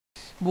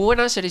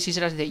Buenas seres y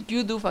seras de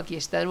YouTube, aquí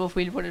está de nuevo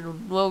Failbor en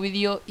un nuevo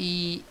vídeo.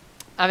 Y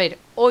a ver,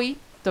 hoy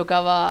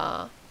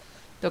tocaba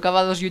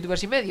dos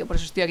youtubers y medio, por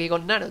eso estoy aquí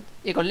con Narod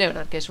y con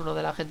Leonard, que es uno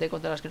de la gente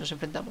contra las que nos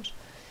enfrentamos.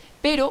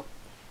 Pero,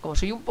 como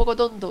soy un poco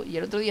tonto y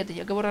el otro día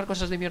tenía que borrar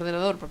cosas de mi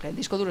ordenador porque el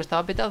disco duro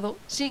estaba petado,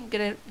 sin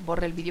querer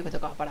borré el vídeo que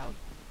tocaba para hoy.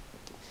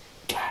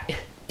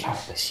 Claro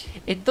que sí.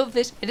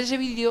 Entonces, en ese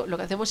vídeo lo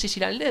que hacemos es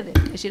ir al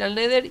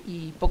Nether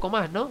y poco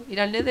más, ¿no?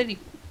 Ir al Nether y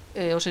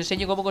os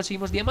enseño cómo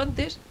conseguimos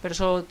diamantes, pero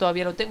eso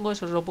todavía lo tengo,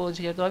 eso os lo puedo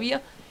enseñar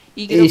todavía.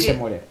 Y creo que se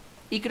muere.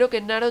 Y creo que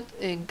Narod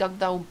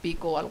encanta un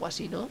pico o algo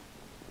así, ¿no?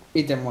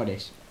 Y te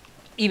mueres.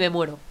 Y me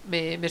muero,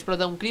 me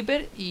explota un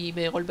creeper y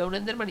me golpea un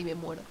enderman y me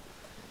muero.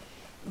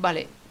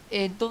 Vale,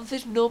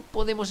 entonces no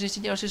podemos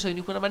enseñaros eso de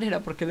ninguna manera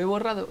porque lo he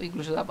borrado,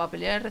 incluso la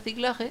papelera de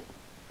reciclaje.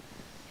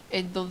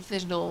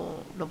 Entonces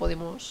no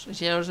podemos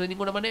enseñaros de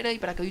ninguna manera. Y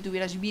para que hoy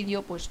tuvierais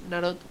vídeo, pues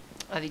Narod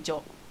ha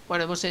dicho...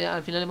 Bueno,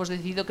 al final hemos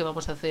decidido que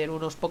vamos a hacer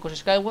unos pocos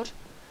SkyWars,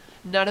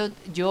 Narod,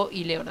 yo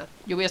y Leonard.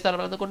 Yo voy a estar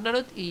hablando con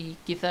Narod y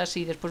quizás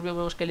si después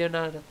vemos que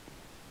Leonard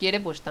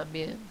quiere, pues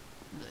también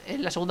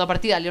en la segunda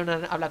partida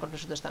Leonard habla con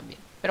nosotros también.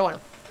 Pero bueno,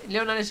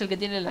 Leonard es el que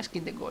tiene la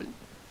skin de Gold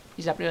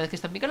y es la primera vez que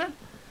está en mi canal.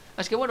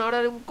 Así que bueno, ahora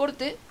haré un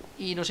corte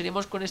y nos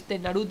iremos con este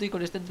Naruto y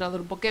con este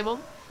entrenador Pokémon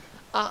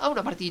a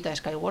una partidita de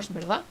SkyWars,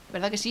 ¿verdad?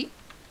 ¿Verdad que sí?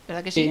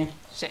 ¿Verdad que sí?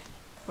 Sí.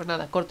 Pues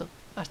nada, corto.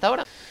 Hasta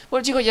ahora.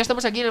 Bueno, chicos, ya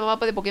estamos aquí en el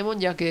mapa de Pokémon,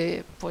 ya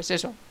que, pues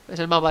eso, es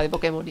el mapa de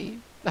Pokémon y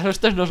a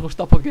nosotros nos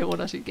gusta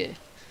Pokémon, así que...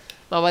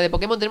 Mapa de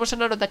Pokémon, tenemos a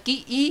Naruto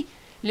aquí y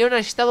Leonard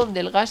está donde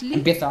el Gasly.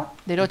 Empieza,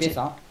 de noche.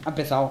 empieza, ha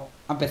empezado.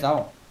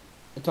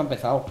 Esto ha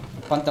empezado.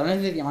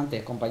 Pantalones de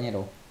diamantes,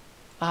 compañero.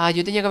 Ah,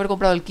 yo tenía que haber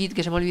comprado el kit,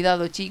 que se me ha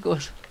olvidado,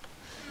 chicos.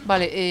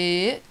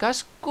 Vale,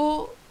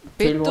 casco,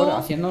 peto... Failbor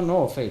haciendo un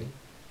nuevo fail.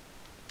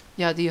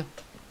 Ya, tío,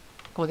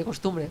 como de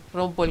costumbre.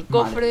 Rompo el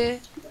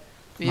cofre...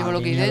 Me llevo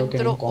lo que hay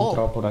dentro.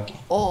 Por aquí.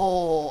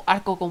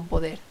 Arco con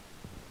poder.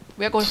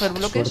 Voy a coger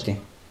bloques. Suerte.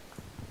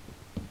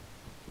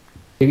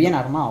 Qué bien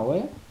armado,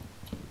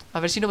 A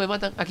ver si no me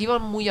matan. Aquí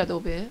van muy a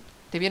tope,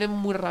 Te vienen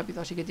muy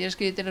rápido, así que tienes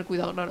que tener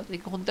cuidado, Naro. Hay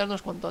que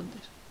juntarnos cuanto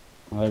antes.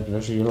 A ver, pero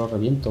si yo lo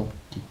reviento.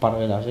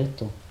 Parguelas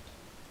esto.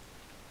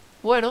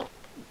 Bueno.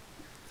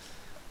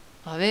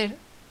 A ver,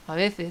 a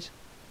veces.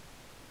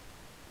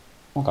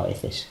 ¿Cómo que a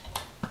veces?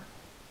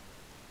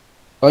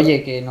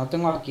 Oye, que no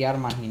tengo aquí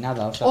armas ni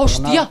nada. O sea,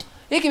 ¡hostia!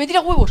 Que me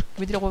tira huevos. Que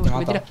me tira huevos, que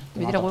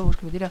me tira huevos,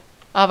 que me tira.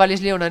 Ah, vale,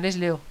 es Leonard, es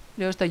Leo.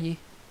 Leo está allí.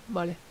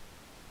 Vale.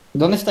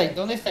 ¿Dónde estáis?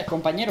 ¿Dónde estáis,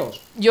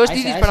 compañeros? Yo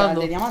estoy disparando.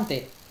 De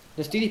diamante.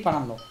 Le estoy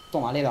disparando.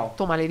 Toma, le he dado.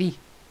 Toma, le di.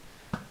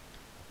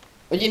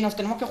 Oye, nos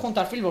tenemos que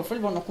juntar,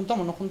 Failbor, nos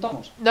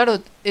juntamos.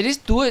 Narod, ¿eres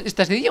tú?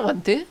 ¿Estás de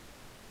diamante?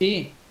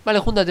 Sí. Vale,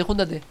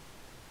 júntate.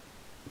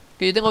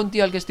 Que yo tengo a un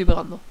tío al que estoy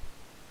pegando.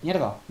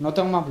 Mierda, no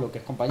tengo más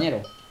bloques,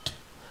 compañero.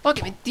 ¡Ah,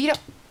 que mentira!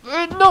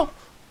 ¡No!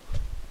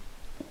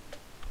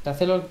 Te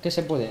hace lo que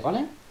se puede,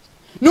 ¿vale?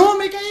 ¡No,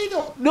 me he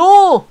caído!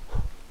 ¡No!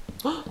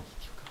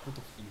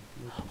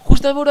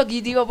 Justo por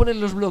aquí te iba a poner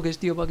los bloques,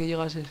 tío, para que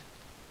llegases.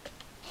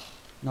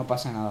 No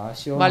pasa nada.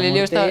 Vale,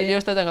 Leo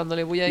está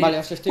atacándole, voy a ir. Vale,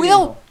 os estoy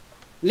 ¡cuidado!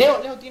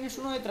 Viendo. Leo, tienes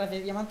uno detrás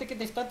de diamante que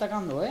te está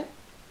atacando,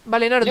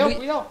 Vale, Nardo.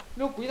 Leo,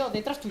 cuidado,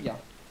 detrás tuya.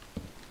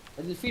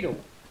 El del Firo.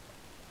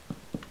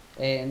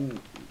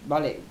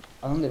 Vale,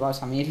 ¿a dónde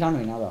vas? A mi isla no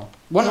hay nada.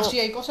 Bueno, no. Sí,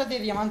 hay cosas de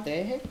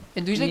diamante,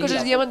 En tu isla hay cosas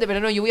de diamante, pero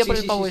no, yo voy a por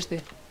el pavo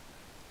este.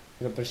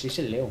 Pero sí es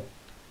el Leo.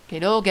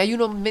 Que no, que hay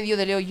uno en medio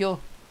de Leo y yo.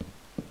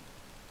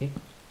 ¿Qué?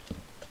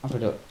 Ah,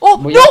 pero... ¡Oh,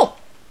 no!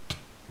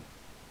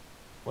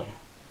 Bueno.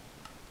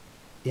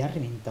 Te ha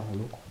reventado,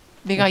 loco.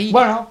 Venga ahí.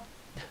 Bueno.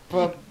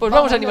 Pues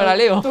vamos a animar a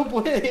Leo. Tú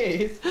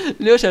puedes.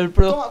 Leo es el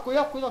pro. Toma,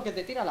 cuidado, que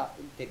te tira la...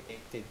 Te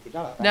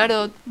tira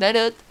la...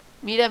 Narod,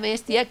 mírame,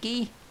 estoy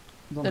aquí.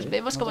 ¿Dónde? Nos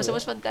vemos como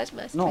somos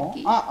fantasmas. No,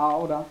 aquí.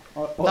 ahora.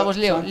 Vamos,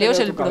 Leo es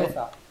el pro.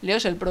 Leo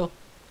es el pro.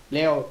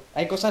 Leo,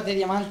 hay cosas de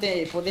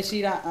diamante. Puedes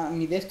ir a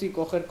mi de esto y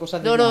coger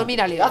cosas de diamante. No,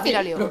 mira, Leo.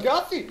 ¿Pero qué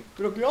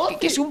hace?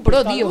 Que es un pro,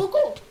 ¿Está tío. Loco?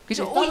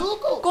 ¿Está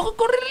loco?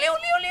 Corre, Leo.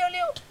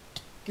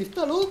 Que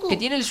está loco. Que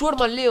tiene el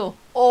Swordman, Leo.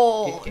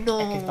 Oh,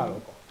 no. Es que está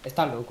loco.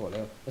 Estás loco,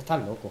 Leo.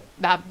 Estás loco.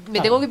 Me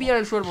tengo que pillar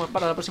el Swordman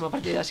para la próxima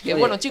partida. Así que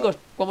bueno, chicos,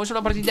 como es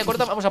una partida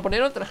corta, vamos a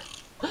poner otra.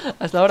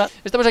 Hasta ahora.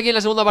 Estamos aquí en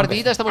la segunda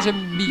partidita. Estamos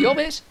en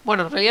biomes.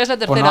 Bueno, en realidad es la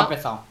tercera. Pues no ha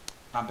empezado.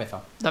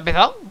 ¿No ha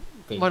empezado?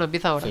 Fail. Bueno,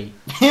 empieza ahora. Fail.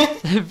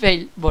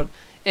 Fail. Bueno,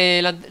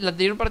 la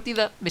anterior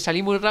partida me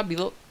salí muy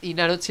rápido y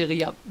Narod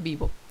seguía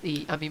vivo.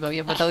 Y a mí me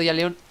habían matado y a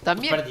León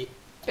también. Perdí.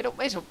 Pero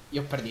eso. Y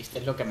os perdiste,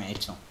 es lo que me he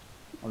hecho.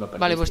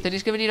 Vale, pues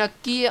tenéis que venir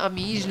aquí a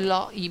mi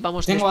isla y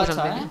vamos después al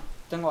medio.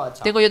 Tengo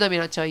hacha. Tengo yo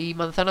también hacha y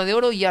manzana de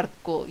oro y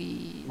arco.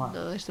 Y bueno.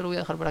 nada, esto lo voy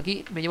a dejar por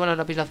aquí. Me llevo la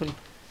lápiz azul.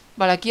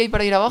 Vale, aquí hay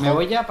para ir abajo. ¿Me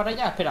voy ya para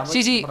allá? Espera.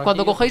 Sí,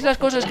 cuando cojáis las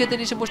cosas que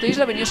tenéis en vuestra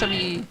isla, veníos a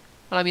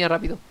la mía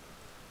rápido.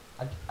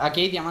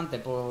 Aquí hay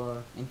diamante,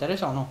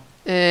 ¿interesa o no?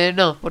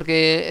 No,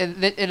 porque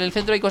en el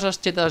centro hay cosas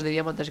chetadas de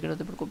diamantes, así que no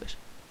te preocupes.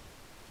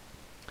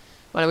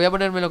 Vale, voy a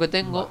ponerme lo que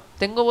tengo. Vale.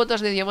 Tengo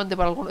botas de diamante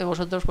para alguno de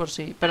vosotros por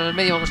si. Pero en el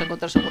medio vamos a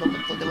encontrar seguro un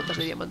montón de botas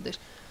de diamantes.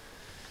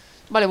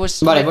 Vale,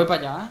 pues... Vale, voy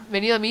para allá,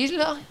 Venid a mi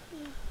isla.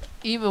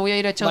 Y me voy a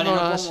ir echando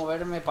Vale, no las... puedo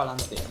moverme para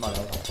adelante. Vale,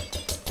 vale.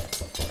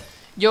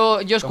 Yo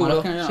Como oscuro.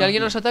 los que no Si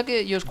alguien eran nos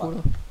ataque, yo oscuro.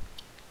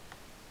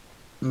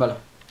 Vale.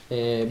 Voy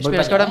Espera,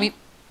 para es que ahora allá, mi...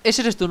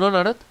 Ese eres tú, ¿no,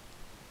 Narot?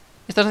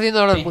 Estás haciendo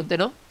ahora el Sí. puente,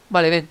 ¿no?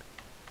 Vale, ven.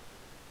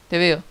 Te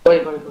veo.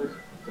 Voy.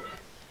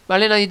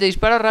 Vale, nadie te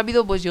dispara,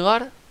 rápido, puedes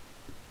llegar.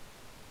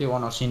 Sí,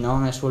 bueno, si no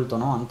me suelto,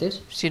 ¿no?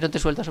 Antes. Si no te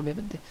sueltas,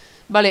 obviamente.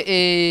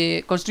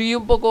 Vale, construye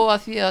un poco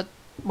hacia...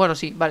 Bueno,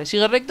 sí, vale,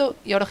 sigue recto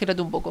y ahora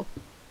gírate un poco.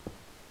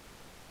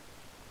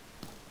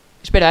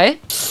 Espera, ¿eh?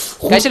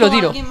 Que a ese lo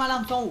tiro. Alguien me ha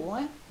lanzado,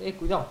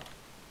 cuidado.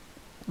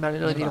 Vale,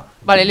 no lo tiro. Mierda.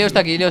 Vale, Leo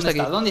está aquí, Leo está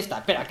 ¿Dónde aquí. está? ¿Dónde está?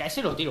 Espera, que a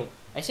ese lo tiro.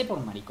 A ese por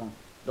maricón.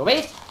 ¿Lo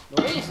ves?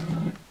 ¿Lo ves?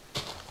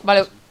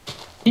 Vale,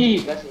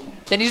 Sí, casi.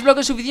 ¿tenéis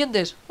bloques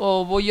suficientes?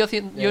 ¿O voy yo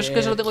haciendo...? Yo es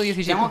que solo tengo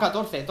 17. Tengo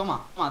 14,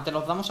 toma. Toma, te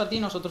los damos a ti y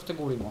nosotros te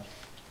cubrimos.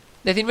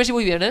 Decidme si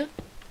voy bien, ¿eh?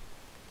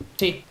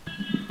 Sí.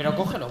 Pero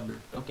coge los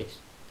bloques.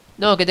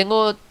 No, que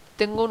tengo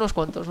unos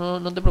cuantos,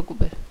 no te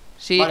preocupes.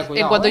 Sí, Vale,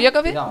 cuidado, en cuanto ya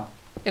acabe... Cuidado.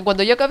 En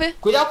cuanto ya acabe...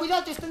 Cuidado,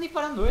 cuidado, te están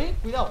disparando,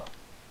 cuidado.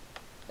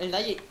 El de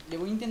allí, le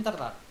voy a intentar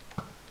dar.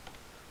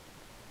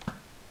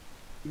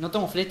 No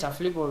tengo flechas,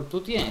 Flipper, ¿tú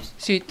tienes?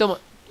 Sí, toma.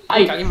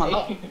 Ay, que alguien me ha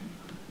dado.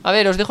 A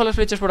ver, os dejo las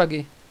flechas por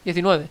aquí.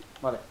 19.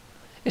 Vale.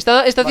 Está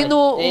Vale,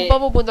 haciendo un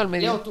pavo puente al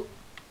medio.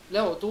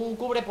 Leo, tú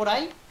cubre por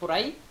ahí,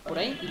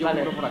 y yo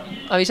Vale. cubro por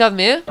aquí.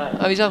 Avisadme, ¿eh? Vale.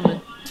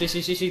 Avisadme.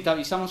 Sí, te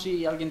avisamos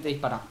si alguien te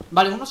dispara.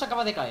 Vale, uno se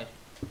acaba de caer.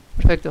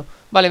 Perfecto.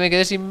 Vale, me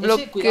quedé sin Ese,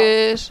 bloques. cuidado.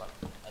 Ese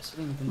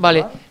lo intento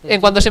Vale, dar.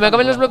 en cuanto se me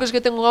acaben los Estoy bloques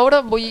que tengo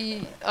ahora,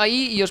 voy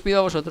ahí y os pido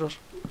a vosotros.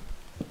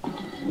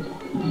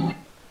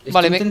 Estoy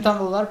Vale,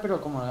 intentando dar,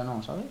 pero como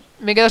no, ¿sabes?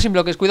 Me he quedado sin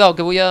bloques, cuidado,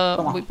 que voy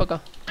Toma. para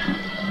acá.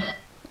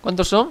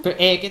 ¿Cuántos son? Pero,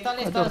 ¿qué tal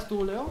estás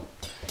tú, Leo?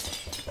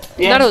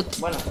 Bien, Narot,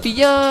 bueno.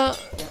 pilla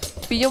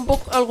un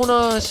poco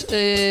algunos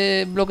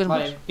bloques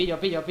Vale,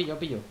 más.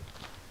 pillo.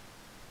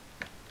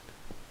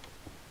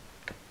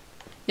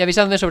 Y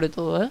avisadme sobre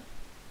todo, ¿eh?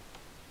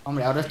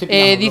 Hombre, ahora estoy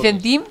pillando Dicen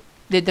bloques. team,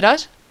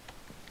 detrás.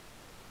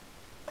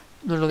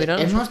 ¿Nos lo dirán?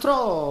 ¿Es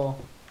nuestro...?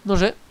 No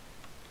sé.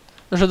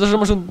 Nosotros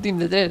somos un team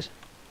de 3.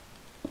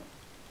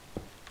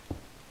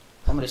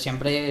 Hombre,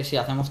 siempre si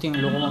hacemos team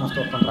luego vamos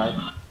todos contra él.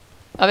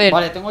 A ver,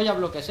 Vale, tengo ya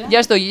bloques, ya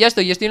estoy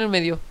en el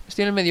medio.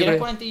 Estoy en el medio, ¿Tienes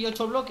creo.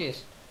 48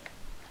 bloques?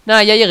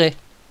 Nada, ya llegué.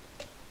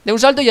 De un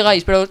salto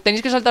llegáis, pero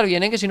tenéis que saltar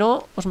bien, que si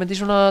no, os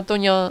metís una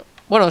toña.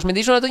 Bueno, os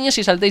metís una toña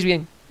si saltáis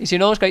bien. Y si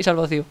no, os caéis al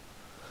vacío.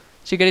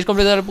 Si queréis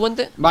completar el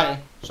puente. Vale,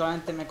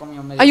 solamente me he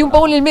comido medio. Hay un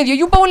pavo en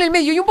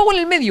corazón.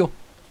 el medio.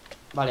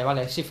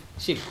 Vale, shift.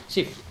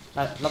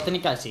 La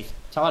técnica de shift,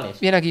 chavales.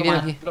 Bien aquí, Toma,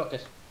 bien aquí.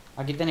 Bloques.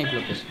 Aquí tenéis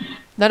bloques.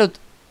 Narut,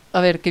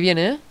 a ver, que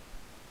viene,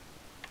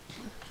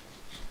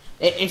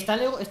 Está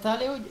Leo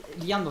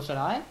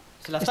liándosela,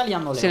 Se la está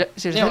liando Leo.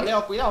 se Leo, está-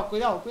 Leo, cuidado,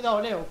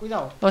 Leo,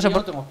 cuidado. Vamos a Yo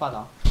por- no tengo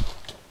espada.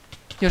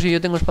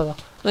 Yo tengo espada.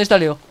 ¿Dónde está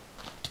Leo?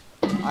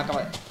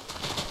 Acaba de...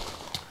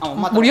 Vamos,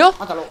 mátalo. ¿Murió?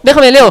 Mátalo.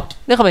 Déjame, Leo,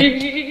 déjame.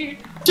 Sí.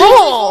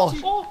 ¡Oh!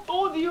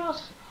 ¡Oh, Dios!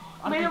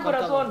 Han Medio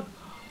cortado. corazón.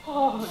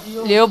 Oh,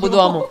 Dios. Leo,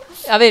 puto amo.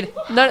 A ver,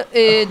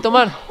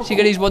 tomar, si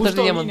queréis botas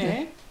de Justo diamante.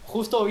 vine,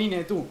 Justo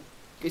vine, tú.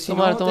 Que si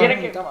Tomar, no, tomar. te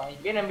Vienen, reventaba ahí.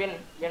 vienen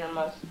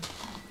más.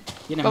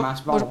 Vienen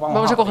más, vamos, vamos.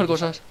 Vamos a coger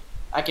cosas.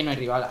 Aquí no hay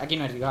rival.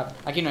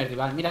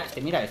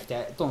 Mira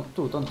este.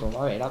 Tú, tonto.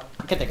 A ver,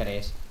 ¿qué te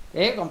crees?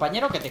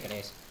 Compañero, ¿qué te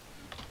crees?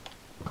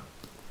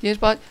 ¿Tienes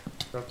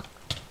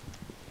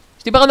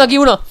Estoy pagando aquí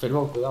uno.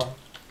 Failbor, cuidado.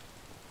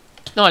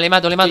 No, le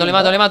maté. Vale.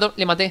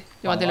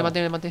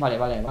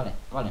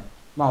 Vale.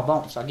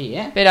 Vamos, aquí,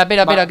 Espera,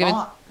 Vale, que me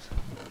vamos a-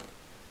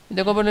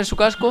 tengo que poner su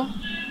casco.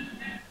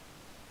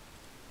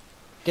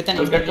 ¿Qué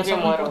tenéis? Porque ¿Tenéis yo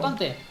algo muero.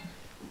 importante?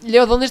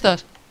 Leo, ¿dónde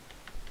estás?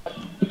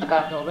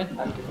 Acá. No, ven.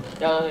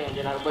 Ya lo voy a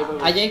llenar. Voy.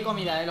 Allí hay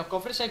comida, Los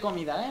cofres hay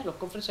comida, Los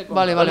cofres hay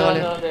comida. Vale.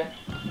 ¿Dónde?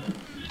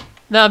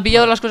 Nada, han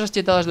pillado las cosas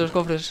chetadas de los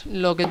cofres.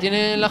 Lo que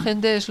tiene la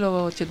gente es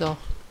lo chetado.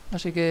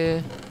 Así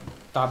que...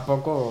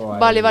 Tampoco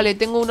hay... Vale,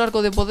 tengo un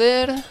arco de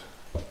poder.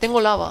 Tengo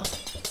lava.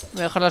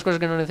 Voy a dejar las cosas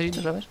que no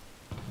necesito, ¿sabes?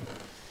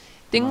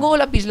 Tengo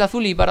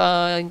lapislázuli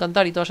para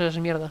encantar y todas esas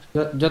mierdas.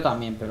 Yo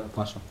también, pero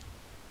paso.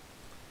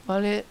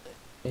 Vale.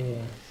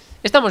 Eh...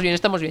 Estamos bien,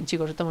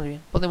 chicos, estamos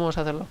bien. Podemos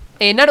hacerlo.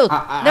 Narot,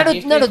 aquí Narot,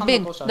 estoy Narot, dejando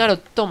ven. cosas.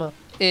 Narot, toma.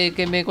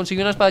 Que me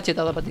consiguió una espada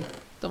chetada para ti.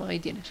 Toma, ahí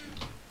tienes.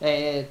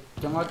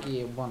 Tengo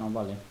aquí... Bueno,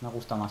 vale, me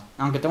gusta más.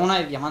 Aunque tengo una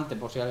de diamante,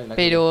 por si alguien la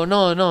quiere. Pero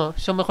no,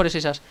 son mejores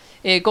esas.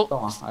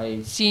 Toma,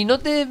 ahí. Si no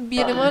te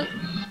viene mal,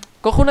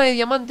 coge una de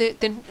diamante.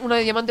 Ten una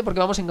de diamante porque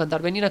vamos a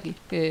encantar. Venir aquí,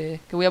 que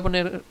voy a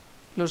poner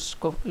los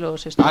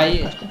Ahí,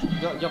 cascos.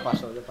 yo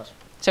paso.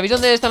 ¿Sabéis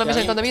dónde está la Y mesa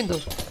de ahí-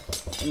 encantamientos?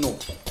 No.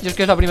 Yo es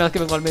que es la primera vez que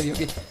vengo al medio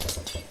aquí.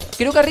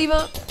 Creo que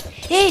arriba...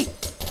 ¡Eh!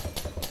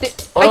 Hay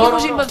que no,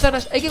 conseguir no.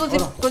 manzanas. Hay que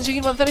Oro.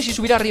 conseguir manzanas y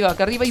subir arriba.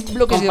 Que arriba hay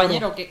bloques de oro.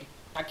 Compañero, que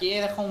aquí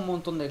he dejado un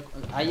montón de...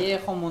 Ahí he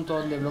dejado un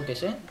montón de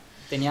bloques,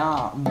 Tenía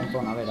un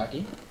montón, a ver,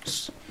 aquí.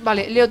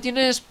 Vale, Leo,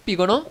 tienes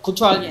pico, ¿no?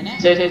 Escucho a alguien,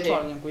 Sí. Escucho a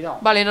alguien, cuidado.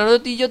 Vale,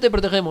 Narot y yo te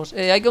protegemos.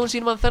 Hay que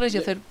conseguir manzanas y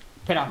hacer...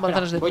 Espera,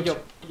 manzanas de voy pecho.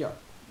 yo.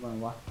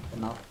 Bueno, va,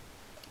 pues nada.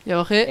 Ya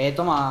bajé.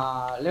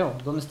 Toma, Leo,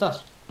 ¿dónde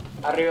estás?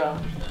 Arriba.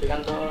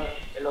 Pegando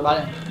el otro.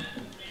 Vale.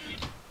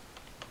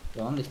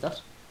 ¿De dónde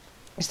estás?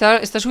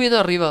 Está subiendo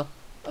arriba.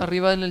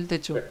 Arriba en el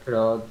techo.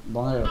 Pero,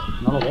 ¿dónde?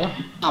 No lo veo.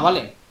 Ah,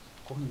 vale.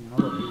 Coño, no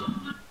lo veía.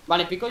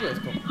 Vale, pico yo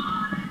esto.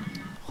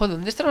 Joder,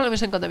 ¿dónde estará la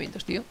mesa de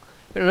encantamientos, tío?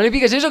 Pero no le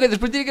piques eso, que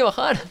después tiene que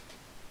bajar.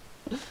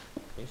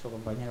 Eso,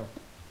 compañero.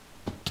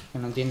 Que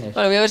no entiendes.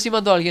 Vale, voy a ver si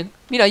mato a alguien.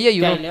 Mira, ahí hay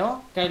 ¿Qué hay, uno.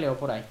 Leo? ¿Qué hay, Leo,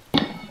 por ahí?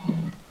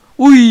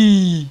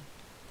 ¡Uy!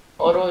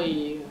 Oro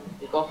y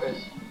cofres.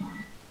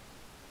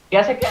 ¿Qué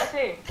hace? ¿Qué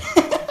hace?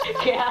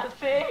 ¿Qué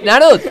hace?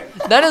 ¡Narod!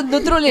 ¡Narod,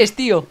 no troles,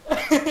 tío!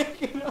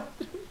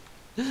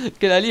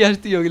 Que la lías,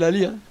 tío, que la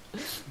lías.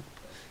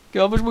 Que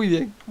vamos muy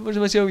bien. Vamos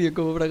demasiado bien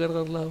como para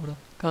cargarla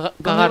ahora.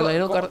 Cagarla,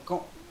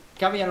 ¿no?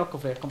 ¿Qué había en los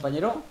cofres,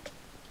 compañero?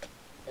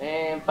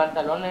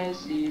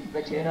 Pantalones y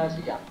pecheras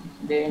y ya.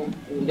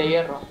 De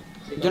hierro.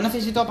 Sí, Yo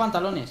necesito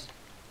pantalones.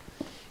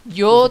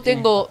 Yo No sé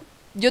tengo...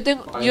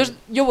 Vale.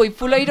 Yo voy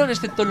full iron,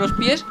 excepto en los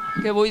pies,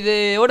 que voy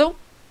de oro.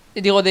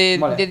 Digo,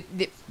 Vale.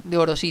 de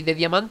oro, sí, de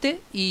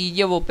diamante. Y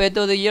llevo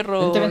peto de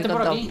hierro Vente por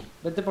encantado. aquí.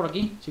 Vente por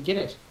aquí, si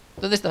quieres.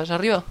 ¿Dónde estás?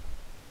 ¿Arriba?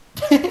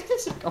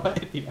 Se acaba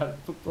de tirar,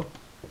 puto.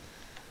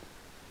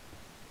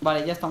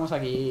 Vale, ya estamos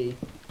aquí.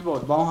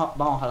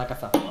 Vamos a la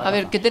caza. A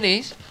ver, ¿qué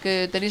tenéis?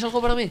 ¿Que tenéis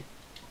algo para mí?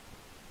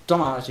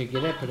 Toma, si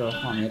quieres, pero es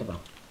una mierda.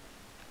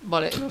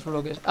 Vale, los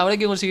bloques. Ahora hay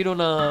que conseguir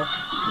una...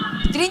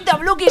 ¡30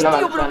 bloques, Una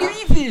tío! ¿Pero qué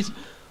manzana. dices?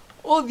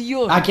 ¡Oh,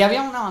 Dios! Aquí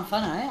había una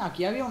manzana,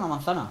 Aquí había una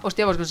manzana.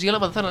 Hostia, pues consigue la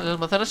manzana. Las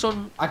manzanas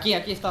son... Aquí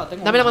está.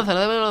 Tengo Dame la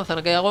una.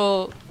 manzana, que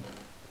hago...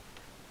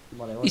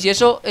 Vale. Y si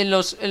eso, en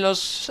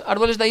los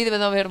árboles de ahí debe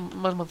de haber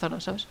más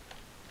manzanas, ¿sabes?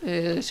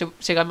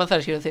 Se ganan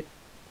manzanas, quiero decir.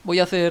 Voy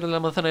a hacer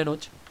la manzana de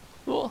noche.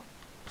 Oh,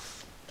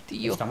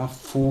 tío. Estamos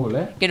full,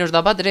 Que nos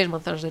da para 3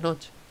 manzanas de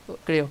noche,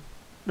 creo.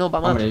 No,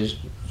 para más. Hombre,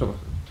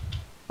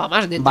 Para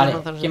más de 3 vale,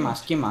 manzanas ¿quién de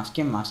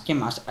más? ¿Quién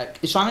más?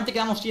 Solamente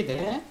quedamos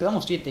 7,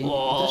 Quedamos 7.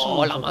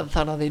 Oh, la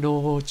manzana de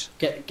noche.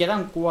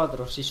 Quedan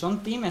 4. Si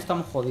son team,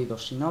 estamos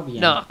jodidos. Si no,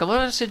 bien. No, ¿cómo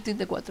van a ser team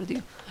de 4, tío?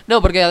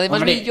 No, porque además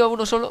Hombre. vi yo a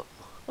uno solo,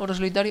 a uno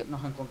solitario.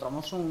 Nos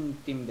encontramos un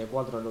team de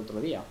 4 el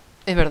otro día.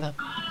 Es verdad.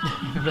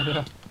 Es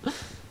verdad.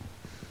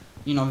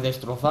 Y nos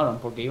destrozaron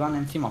porque iban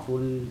encima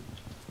full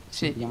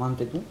Sí.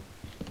 diamante tú.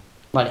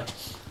 Vale.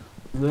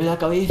 Me duele la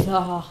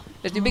cabeza.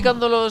 Estoy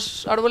picando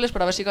los árboles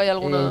para ver si cae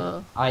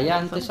alguna... Ahí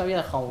antes había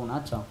dejado un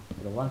hacha.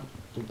 Pero bueno.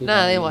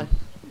 Nada, da igual.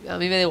 A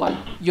mí me da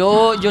igual.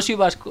 Yo soy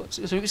vasco.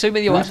 Soy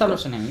medio ¿Dónde vasco. están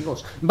los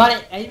enemigos? Vale,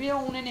 ahí veo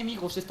un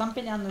enemigo. Se están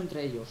peleando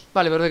entre ellos.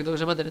 Vale, perfecto, que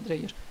se maten entre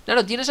ellos.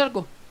 Claro, ¿tienes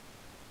arco?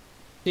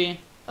 Sí.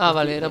 Ah,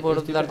 vale, era por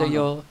estoy darte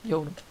pegando. yo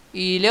uno.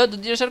 ¿Y Leo, tú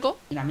tienes arco?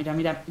 Mira.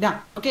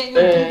 Creo que hay un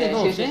team de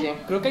 2, sí.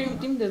 Creo que hay un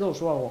team de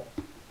 2 o algo.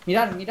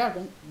 Mirad,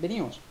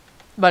 veníos.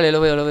 Vale,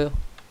 lo veo.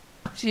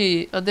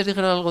 Sí, antes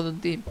dijeron algo de un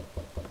team.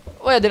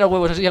 Voy a tirar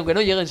huevos así, aunque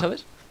no lleguen,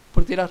 ¿sabes?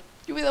 Por tirar.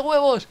 ¡Lluvia de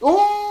huevos!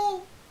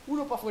 ¡Oh!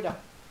 Uno para afuera.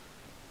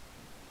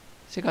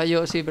 Se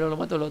cayó, sí, pero lo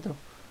mató el otro.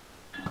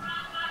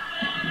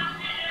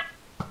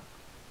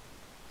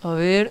 A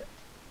ver...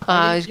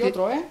 Ah, es Y que...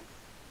 otro,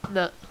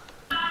 Nah.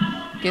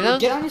 ¿Quedan?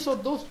 Quedan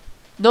esos dos.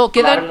 No,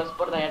 Claro, no quedan...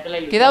 importa, ya te la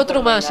ilusión, Queda otro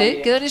pero no hay más,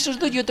 nadie. Quedan esos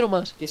dos y otro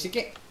más. Que sí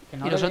que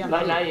no Y le nosotros- veía No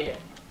hay nadie. nadie.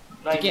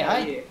 No Sí hay que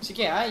hay, nadie. sí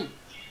que hay.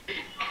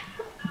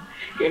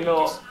 Que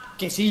no.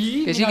 Que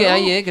sí, Que sí que míralo.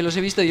 hay, que los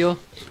he visto yo.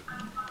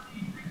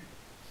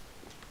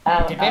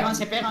 Ah,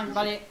 Se pegan,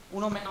 vale,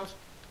 uno menos.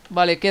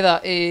 Vale,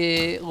 queda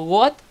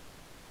Watt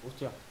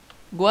Hostia.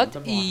 Watt No te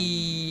pongas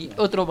y en-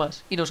 otro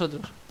más. Y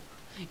nosotros.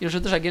 Y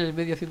nosotros aquí en el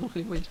medio haciendo un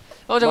gilipollas.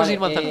 Vamos a Vale, conseguir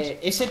manzanas.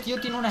 ese tío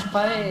tiene una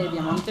espada de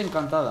diamante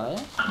encantada,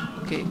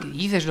 ¿Qué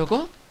dices,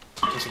 loco?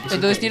 Que sí,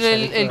 Entonces que tiene se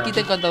el destruye. kit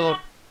encantador.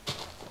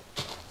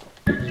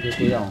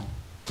 Cuidado.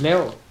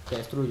 Leo, te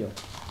destruyo.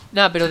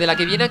 Nada, pero de la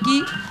que viene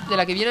aquí,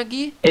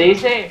 ¿Qué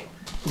dice?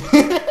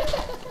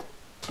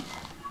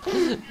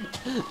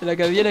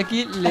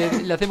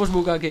 le hacemos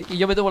bucaque. Y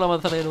yo me tomo la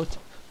manzana de noche.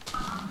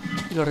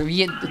 Y lo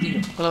reviento, tío.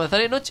 Con la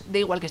manzana de noche, da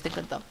igual que esté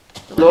encantado.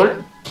 No me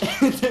 ¿LOL?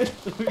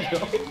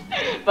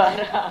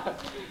 Para.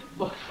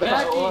 Por Ven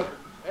aquí, favor.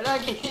 ven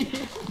aquí.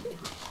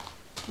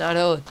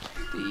 Claro,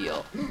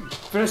 tío.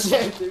 Pero se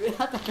te viene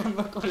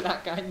atacando con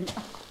la caña.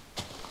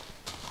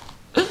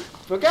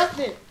 ¿Pero qué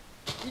hace?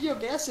 ¿Y yo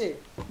qué hace?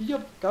 ¿Y yo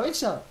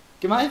cabeza?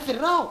 ¿Que me has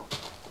encerrado?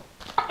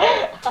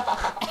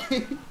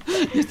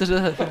 Y esto se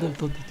va haciendo el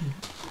tonto, tío.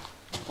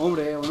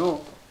 Hombre, o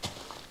no.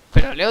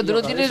 Pero Leo, tú Tío,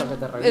 no cabeza, tienes que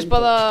te reviento.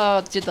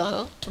 espada chetada,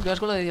 ¿no? Porque vas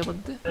con la de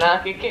diamante.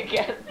 Nada, ¿qué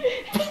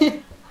hace?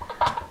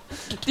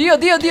 Tío.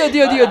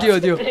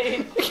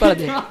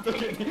 Párate.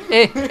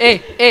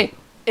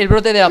 El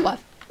brote de la paz.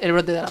 El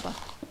brote de la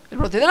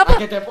paz. ¿A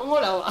que te pongo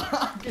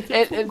la... que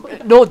te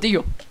No,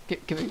 tío. Que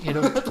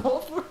no. tomo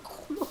por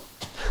culo?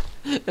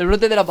 El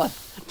brote de la paz.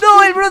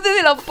 ¡No, el brote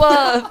de la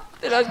paz!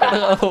 Te lo has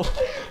cargado.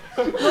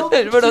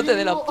 El brote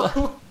de la paz.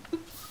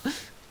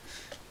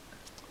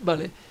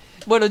 Vale.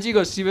 Bueno,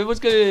 chicos, si vemos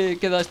que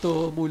queda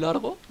esto muy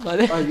largo,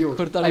 ¿vale? Ay, Dios.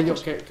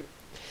 Cortaremos. Ay, Dios,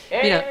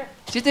 Mira,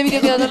 si este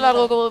vídeo queda tan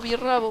largo como mi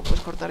rabo, pues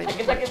cortaremos.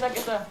 ¿Qué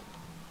está?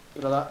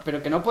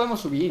 Pero que no podemos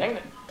subir. Venga,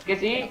 que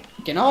sí.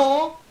 Que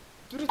no.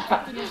 Tú eres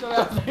tonto y no sabes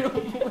hacer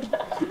un buen...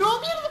 ¡No,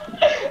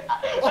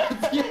 mierda!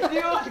 ¡Hostia!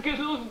 Dios, qué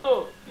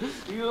susto.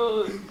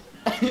 Dios.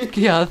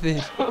 ¿Qué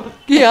haces?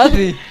 ¿Qué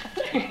haces?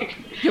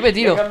 Yo me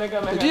tiro.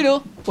 Venga. Me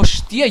tiro.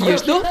 Hostia, ¿y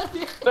esto?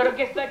 Pero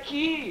que está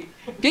aquí.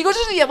 ¿Qué hay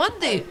cosas de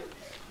diamante?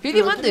 ¿Qué hay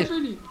diamantes?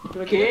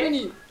 ¿Pero ¿Qué? qué,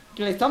 Penny?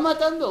 Que le están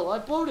matando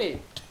al pobre.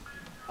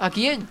 ¿A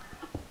quién?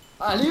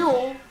 A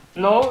Leo.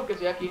 No, que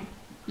estoy aquí.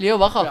 Leo,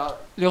 baja. Pero-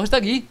 Leo está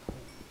aquí.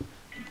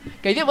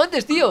 Que hay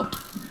diamantes, tío.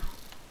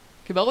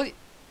 Que me hago...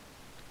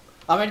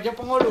 A ver, yo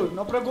pongo luz,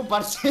 no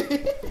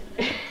preocuparse.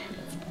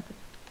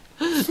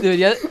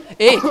 Debería...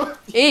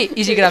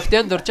 ¿Y si crafteo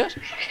antorchas?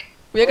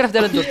 Voy a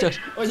craftear antorchas.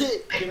 Oye,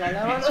 que la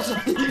lava no se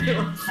ha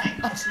ido.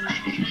 Así.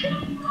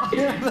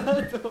 Hace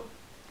rato.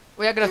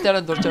 Voy a craftear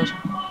antorchas.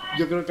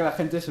 Yo creo que la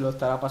gente se lo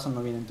estará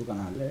pasando bien en tu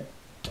canal,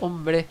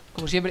 Hombre,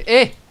 como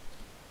siempre.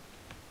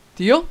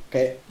 Tío,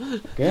 ¿Qué?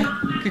 ¿Qué?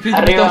 ¿qué crees que me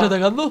Arriba. estabas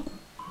atacando?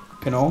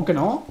 Que no, que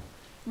no.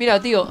 Mira,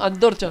 tío,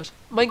 antorchas.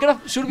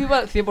 Minecraft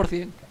Survival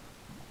 100%.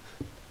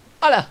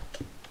 ¡Hala!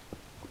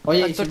 Oye,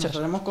 y si Antorchas. nos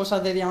hacemos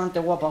cosas de diamante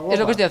guapa. Es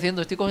lo que estoy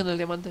haciendo, estoy cogiendo el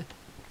diamante.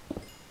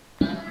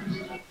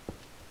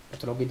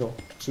 Te lo quito,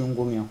 soy un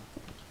gumio.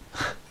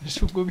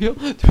 ¿Es un gomio?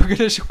 Tengo que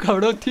eres un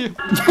cabrón, tío.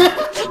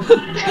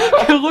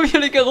 ¡Qué gomio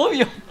ni qué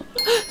gomio!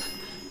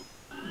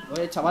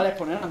 Oye, chavales,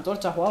 poner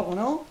antorchas o algo,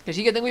 ¿no? Que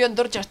sí que tengo yo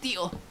antorchas,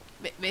 tío.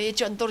 Me he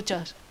hecho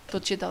antorchas.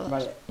 Tochetadas.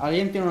 Vale,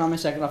 ¿alguien tiene una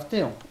mesa de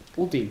crafteo?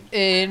 Útil.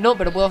 No,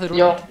 pero puedo hacer una.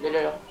 Yo.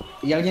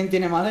 ¿Y alguien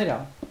tiene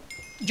madera?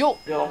 Yo.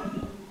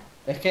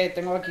 Es que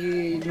tengo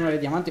aquí 9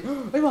 diamantes.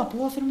 ¡Oh! Ahí va,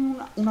 puedo hacer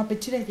una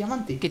pechera de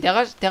diamante. Que te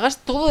hagas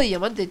todo de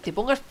diamante. Te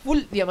pongas full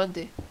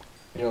diamante.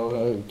 Pero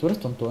tú eres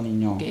tonto,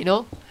 niño. Que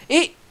no.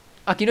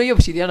 Aquí no hay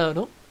obsidiana,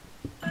 ¿no?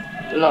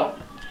 No.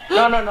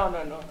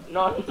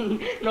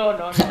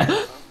 No.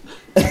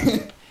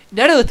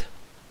 Narut.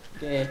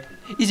 ¿Qué?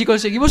 ¿Y si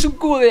conseguimos un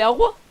cubo de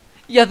agua?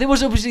 ¿Y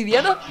hacemos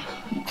obsidiana?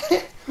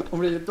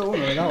 Hombre, yo tengo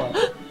uno de lava.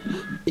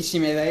 Y si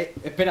me dais...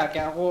 Espera, que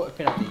hago...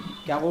 Espérate.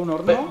 Que hago un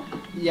horno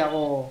y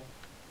hago...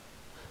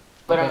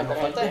 Espérame, Lo que nos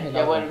falta es el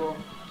ya agua. vuelvo.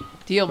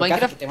 Tío, ¿Pero qué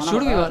haces? Minecraft ¿Que te van a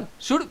Survival. matar?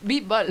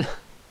 Survival.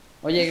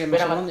 Oye, que me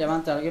Espera, sobra un ma-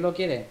 diamante. ¿Alguien lo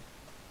quiere?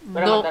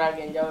 Voy a No. matar a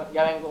alguien,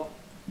 ya vengo.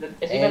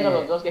 Estoy viendo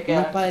los dos que Una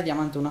quedan. espada de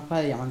diamante, una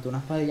espada de diamante, una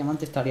espada de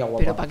diamante estaría guapa.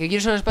 Pero ¿para qué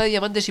quieres una espada de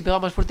diamante si pega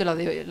más fuerte la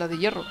de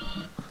hierro?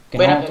 Que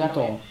Voy a no, pegarme.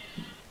 tonto.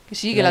 Que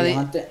sí, que la de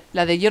diamante...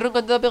 la de hierro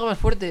encantada pega más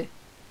fuerte.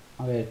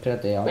 A ver,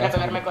 espérate. Voy a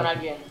pegarme con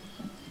alguien.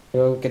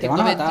 Pero que te van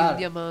a 121 matar.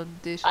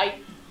 diamantes.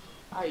 Ay,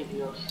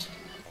 Dios.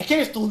 Es que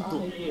eres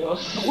tonto. Ay,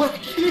 Dios. Güey,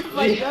 ¿qué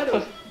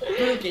bailaron?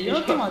 Pero que yo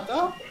no te he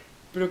matado.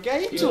 ¿Pero qué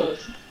has hecho? Dios.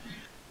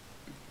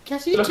 ¿Qué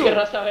has No hecho?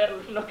 querrás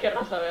saberlo.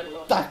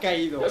 Te has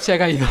caído. Se ha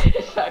caído.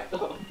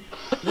 Exacto.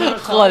 Bueno,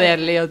 Joder,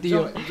 Leo,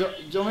 tío.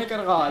 Yo me he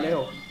cargado a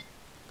Leo.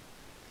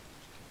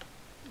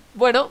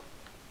 Bueno,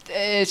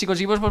 si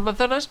conseguimos más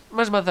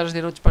manzanas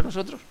de noche para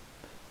nosotros.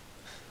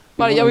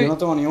 Vale, ya Bueno, voy. yo no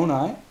tengo ni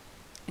una,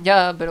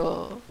 Ya,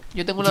 pero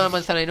yo tengo una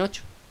manzana en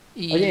 8.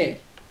 Y... Oye,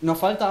 nos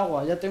falta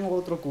agua. Ya tengo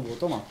otro cubo.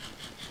 Toma.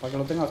 Para que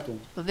lo tengas tú.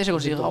 ¿Dónde se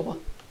consigue agua?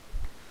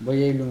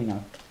 Voy a iluminar.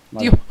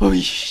 Vale. Tío,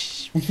 uy,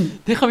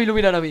 déjame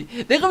iluminar a mí.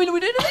 Déjame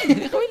iluminar a mí.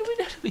 Déjame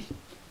iluminar a mí.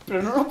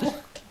 Pero no lo puedo.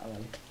 Ah,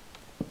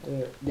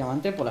 vale.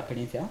 Diamante por la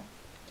experiencia.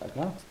 Está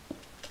claro.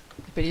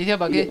 ¿Experiencia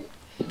para qué?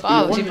 Y Ah,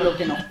 luego sí, lo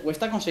que nos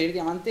cuesta conseguir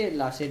diamante en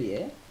la serie,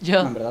 ¿eh?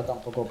 Ya. No, en verdad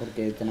tampoco,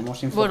 porque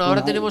tenemos infortuna. Bueno,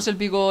 ahora tenemos el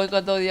pico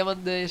encantado de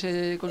diamantes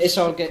con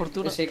Eso, que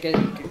fortuna. sé que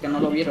no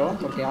lo vieron,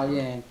 porque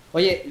alguien...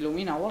 Oye,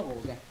 ¿ilumina o algo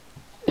o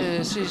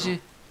qué? Sí.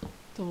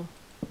 Toma.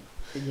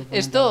 Que yo pongo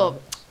Esto,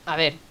 para- a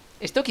ver,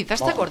 esto quizás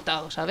está Vamos.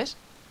 cortado, ¿sabes?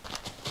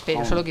 Pero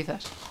Vamos. solo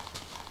quizás.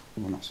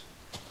 Vámonos.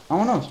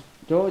 Vámonos.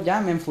 Yo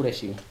ya me he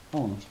enfurecido.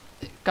 Vámonos.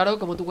 Claro,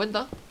 como tu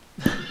cuenta.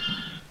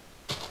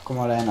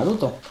 Como la de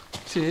Naruto.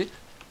 Sí.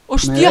 Me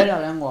duele ¡Hostia!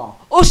 la lengua.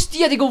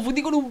 ¡Hostia! Te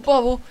confundí con un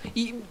pavo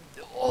y...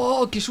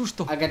 ¡Oh, qué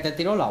susto! A que te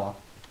tiro lava.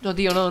 No,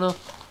 tío, no.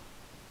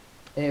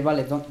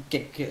 Vale,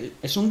 que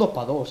es un 2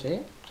 para 2,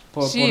 ¿eh?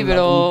 Sí, la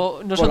pero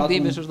no por son la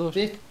team tun- esos dos.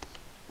 sí.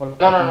 No,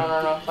 para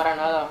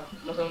nada.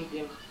 No son un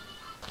team.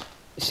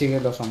 Sí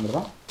que lo son,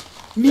 ¿verdad?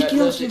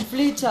 ¡Micro sí. sin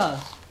flechas!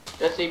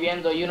 Lo estoy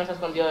viendo y uno se ha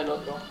escondido del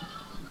otro.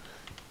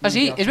 Ah,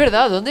 sí, es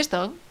verdad. ¿Dónde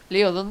están?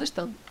 Leo, ¿dónde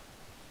están?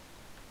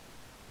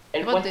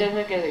 El Mate. puente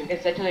es el que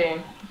está hecho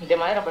de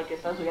madera porque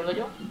estaba subiendo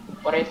yo.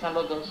 Por ahí están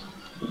los dos.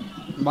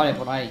 Vale,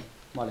 por ahí.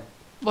 Vale.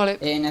 Vale.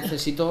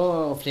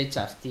 Necesito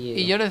flechas, tío.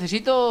 Y yo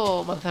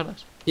necesito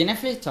manzanas. ¿Tienes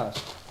flechas?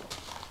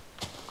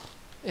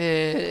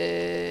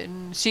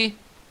 Sí.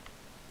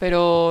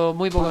 Pero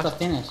muy pocas. ¿Cuántas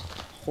tienes?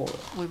 Joder.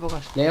 Muy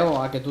pocas.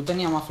 Leo, a que tú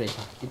tenías más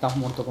flechas y te has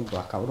muerto con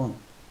todas, cabrón.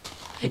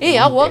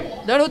 ¡Agua!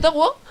 ¡Narut,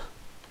 agua!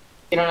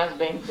 Tiene unas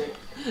 20.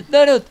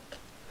 ¡Narut!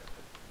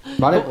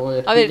 Vale,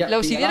 pues. A ver, pilla- ¿la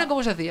obsidiana píllala.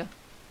 cómo se hacía?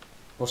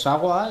 Pues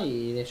agua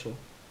y de eso.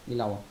 Y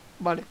el agua.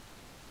 Vale.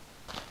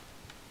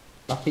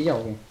 ¿La has pillado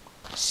o qué?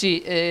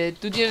 Sí,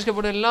 tú tienes que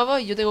poner lava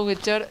y yo tengo que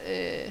echar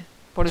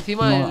por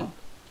encima el...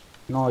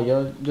 No,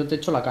 yo te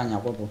echo la caña,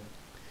 guapo.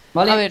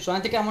 Vale, A ver.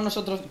 solamente quedamos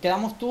nosotros.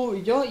 Quedamos tú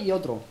y yo y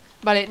otro.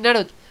 Vale,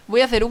 Narut,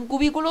 voy a hacer un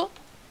cubículo.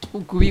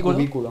 Un cubículo.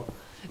 Cubículo.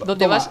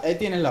 ¿Dónde Toma, vas? ahí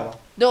tienes lava.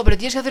 No, pero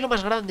tienes que hacerlo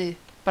más grande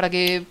para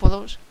que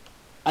podamos...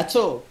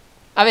 Hacho.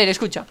 A ver,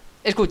 escucha,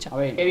 escucha. A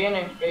ver. Que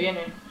viene, que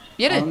viene.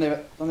 ¿Viene?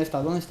 ¿Dónde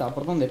está? ¿Dónde está?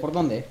 ¿Por dónde? ¿Por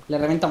dónde? Le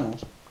reventamos.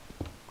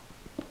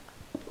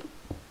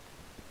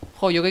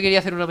 Jo, yo que quería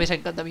hacer una mesa de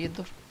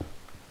encantamientos.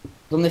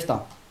 ¿Dónde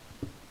está?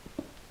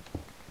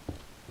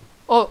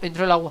 Oh,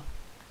 entró el agua.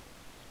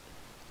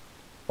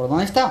 ¿Por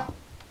dónde está?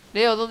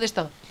 Leo, ¿dónde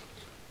está?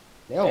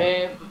 Leo.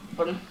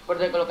 Por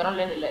donde colocaron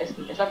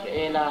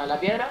la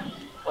piedra,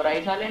 por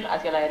ahí salen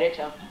hacia la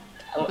derecha.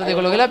 ¿Dónde Hay un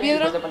coloqué la puente y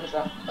piedra? no sé cuánto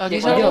está. Aquí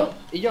Sí, salgo. por ahí.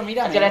 Y yo,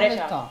 mira, Hacia la ¿dónde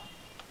derecha. está?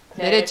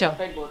 Hacia la Derecha.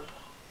 Failbor.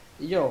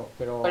 Y yo,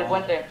 pero... Por el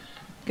puente.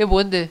 ¿Qué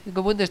puente? ¿En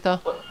qué puente está?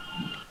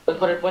 Pues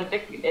por el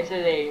puente ese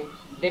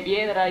de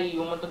piedra y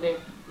un montón de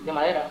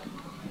madera.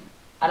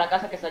 A la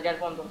casa que está allá al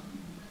fondo.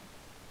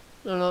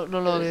 No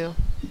lo veo.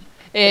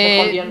 está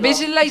escondiendo.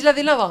 ¿Ves la isla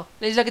de lava?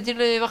 La isla que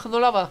tiene bajando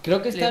lava.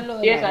 Creo que está en Leo. lo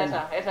de Y la esa,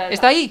 arena. esa.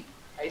 ¿Está ahí?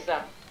 Ahí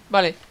está.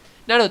 Vale.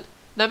 Narot,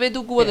 dame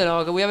tu cubo ¿Qué? de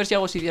lava, que voy a ver si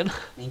hago obsidiana.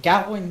 Me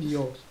cago en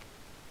Dios.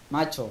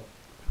 Macho,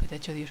 ¿Qué te ha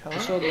hecho Dios ahora?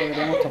 eso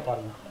deberíamos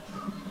taparlo.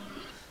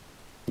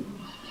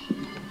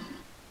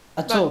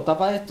 Hacho,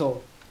 tapa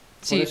esto.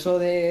 Sí. Por eso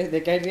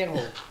de que hay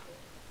riesgo.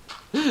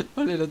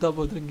 Vale, lo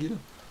tapo, tranquilo.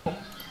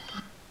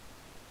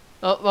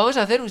 Vamos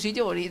a hacer un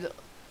sitio bonito.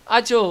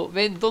 Hacho,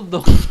 ven,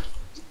 tonto.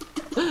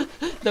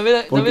 Dame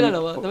la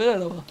lava, dame la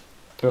lava.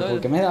 Pero Dame-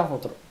 ¿por qué me das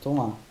otro?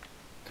 Toma.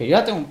 Que yo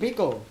ya tengo un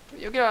pico.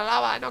 Yo quiero la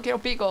lava, no quiero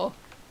pico.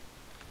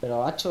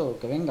 Pero Hacho,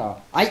 que venga.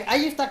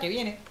 Ahí está, que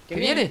viene. ¿Que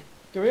viene?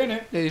 Que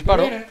viene. Le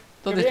disparo. que viene,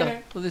 ¿Dónde que está?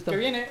 viene, ¿Dónde está? Que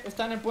viene,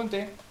 está en el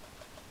puente.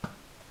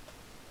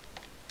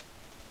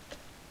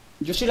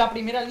 Yo soy la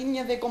primera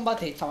línea de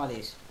combate,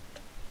 chavales.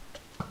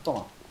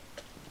 Toma.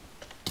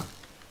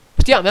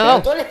 Hostia, me ha Pero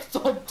dado. tú eres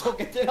tonto,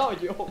 que te he dado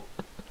yo.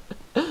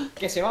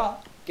 Que se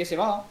va, que se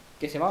va,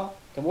 que se va,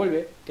 que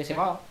vuelve, que se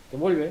va, que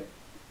vuelve.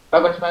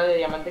 Va con espada de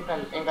diamante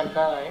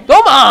encantada,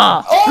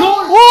 ¡Toma!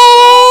 ¡Oh!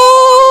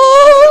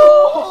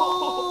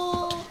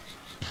 ¡Oh!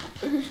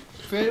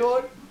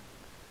 Failbor,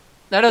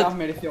 te has Narot,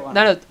 merecido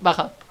ganar. Narot,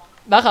 baja.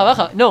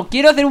 Baja. No,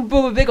 quiero hacer un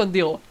PvP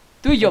contigo.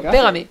 Tú y yo, ¿Qué haces?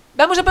 pégame.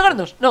 ¿Vamos a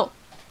pegarnos? No.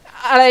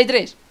 A la de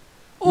 3.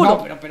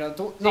 Uno. No, pero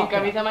tú. Sin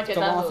camisa espera, machetazo.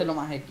 esto vamos a hacerlo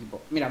más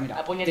equipo. Mira. A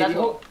Te puñetazo.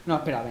 digo. No,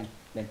 espera, ven.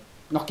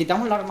 ¿Nos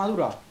quitamos la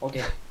armadura o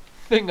qué?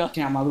 Venga.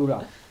 Sin armadura.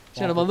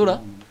 Sin armadura.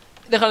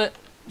 Déjale.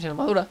 Sin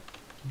armadura.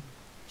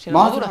 Sin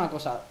Vamos a hacer armadura. una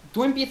cosa.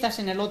 Tú empiezas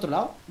en el otro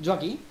lado, yo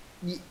aquí,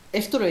 y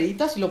esto lo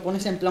editas y lo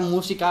pones en plan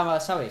música,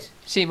 ¿sabes?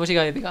 Sí,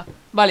 música épica.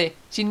 Vale,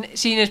 sin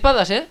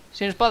espadas, ¿eh?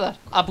 Sin espadas.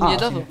 A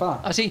puñetazo. sin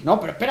espada. Así. No,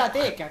 pero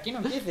espérate, que aquí no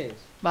empieces.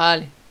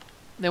 Vale.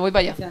 Me voy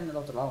para allá. Empieza en el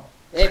otro lado.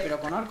 Pero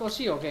con arco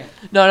sí o qué?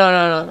 No.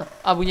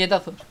 A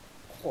puñetazos.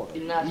 Joder.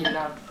 Sin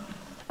nada.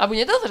 A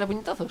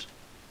puñetazos.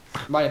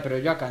 Vale, pero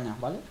yo a caña,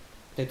 ¿vale?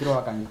 Te tiro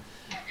a caña.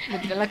 Me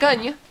tiran la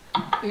caña.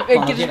 Cuando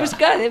 ¿Quieres quieras.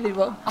 pescar,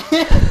 primo?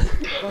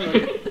 Bueno,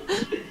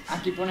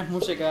 aquí pones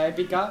música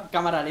épica,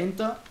 cámara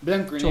lenta,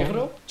 blanco y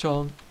negro.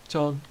 Chon.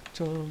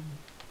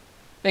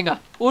 Venga,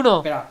 1.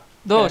 Espera,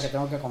 Dos. que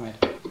tengo que comer.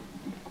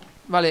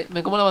 Vale,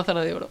 me como la manzana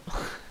de oro.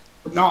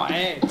 No,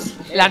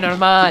 La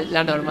normal.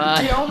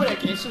 Sí, hombre,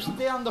 que eso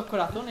te dan 2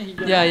 corazones y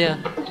yo Ya.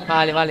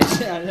 Vale.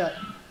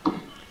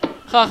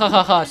 Ya.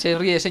 Ja, se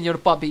ríe, señor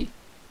papi.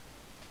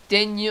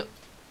 ¿Qué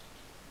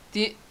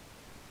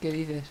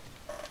dices?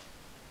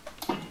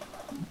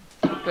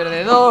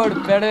 Perdedor.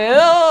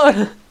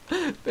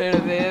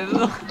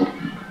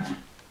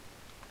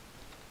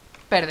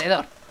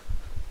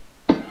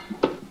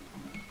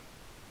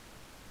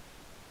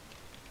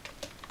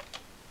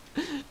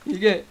 ¿Y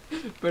qué?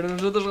 Pero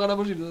nosotros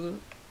ganamos y nosotros.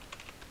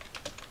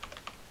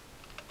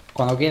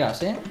 Cuando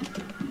quieras, ¿eh?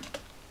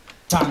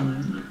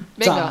 Chan.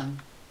 Venga.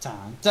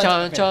 Chan.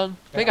 Chan. Espera,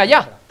 Venga, ya.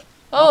 espera.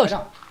 Vamos.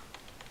 Espera.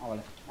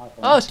 Vale.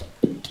 Vamos.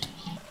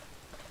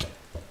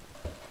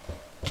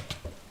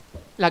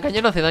 La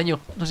caña no hace daño,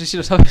 no sé si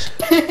lo sabes.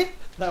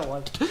 Da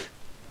igual.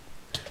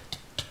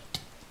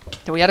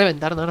 Te voy a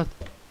reventar, Narot.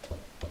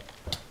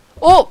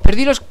 ¡Oh!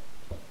 Perdí los...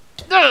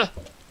 ¡Ah!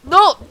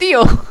 ¡No,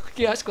 tío!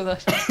 ¡Qué asco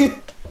das!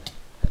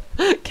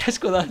 ¡Qué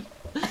asco das!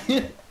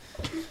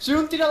 Soy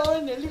un tirador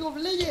en el League of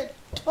Legends.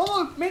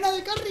 ¡Vamos! ¡Mena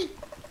de carry!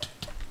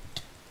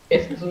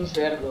 Este es un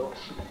cerdo.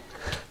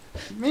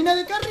 ¡Mena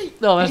de carry!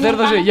 No, más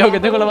cerdo soy yo,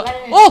 que tengo la...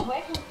 ¡Oh!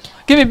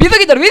 ¡Que me empieza a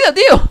quitar vida,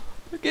 tío!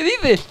 ¿Qué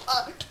dices?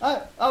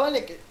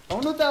 Vale, que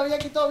aún no te había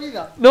quitado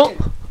vida. No.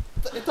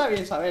 Está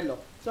bien saberlo,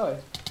 ¿sabes?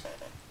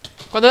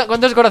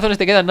 ¿Cuántos corazones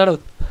te quedan,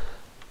 Narut?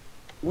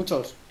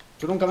 Muchos.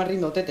 Yo nunca me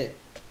rindo, tete.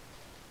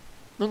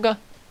 ¿Nunca?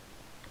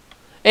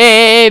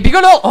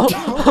 ¡Piccolo! Oh,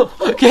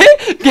 ¿Qué?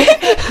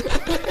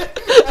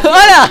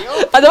 ¡Hala!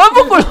 ¡A tomar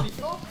por culo!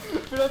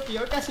 Pero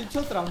tío, que has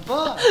hecho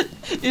trampa.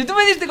 ¿Y tú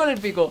me diste con el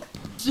pico?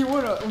 Sí,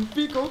 bueno, un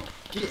pico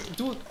que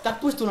tú te has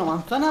puesto una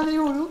manzana de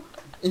oro.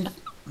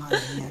 Madre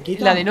mía, qué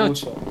La de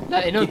tramposo.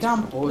 La de noche.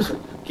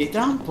 Qué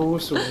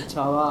tramposo,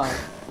 chaval.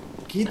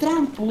 Qué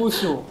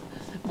tramposo.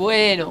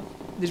 Bueno,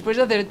 después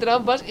de hacer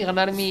trampas y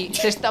ganar mi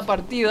 6ª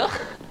partida.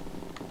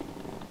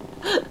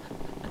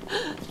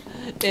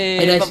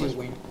 Era vamos. ese,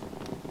 güey.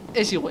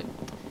 Es igual.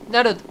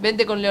 Narod,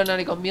 vente con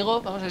Leonardo y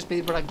conmigo. Vamos a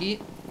despedir por aquí.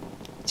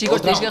 Chicos,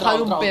 Otra, tenéis que otra,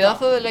 dejar un otra,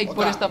 pedazo otra, de like por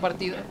otra. esta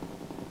partida.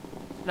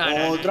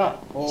 No. Otra.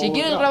 Si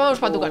quieres otra, grabamos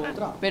para tu canal.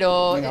 otra.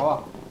 Pero Venga,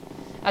 va.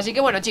 así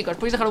que bueno, chicos,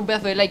 podéis dejar un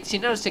pedazo de like. Si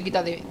Narod se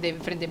quita de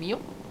frente mío.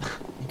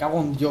 Me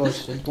cago en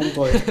Dios, el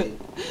tonto este.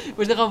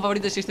 Pues deja un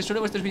favorito si este es uno de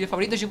vuestros vídeos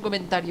favoritos y un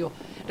comentario.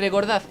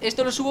 Recordad,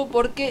 esto lo subo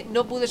porque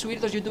no pude subir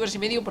 2 youtubers y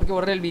medio porque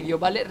borré el vídeo,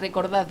 ¿vale?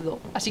 Recordadlo.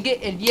 Así que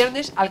el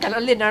viernes al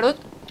canal de Narod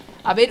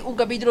a ver un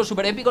capítulo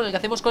súper épico en el que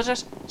hacemos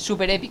cosas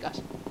súper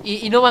épicas.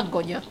 Y no va en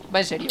coña, va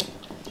en serio.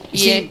 Y,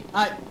 Sí,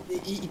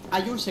 y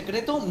hay un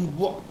secreto.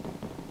 Buah.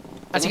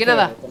 así que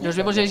nada, nos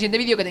vemos en el siguiente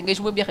vídeo. Que tengáis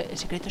un buen viaje. El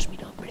secreto es mi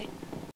nombre.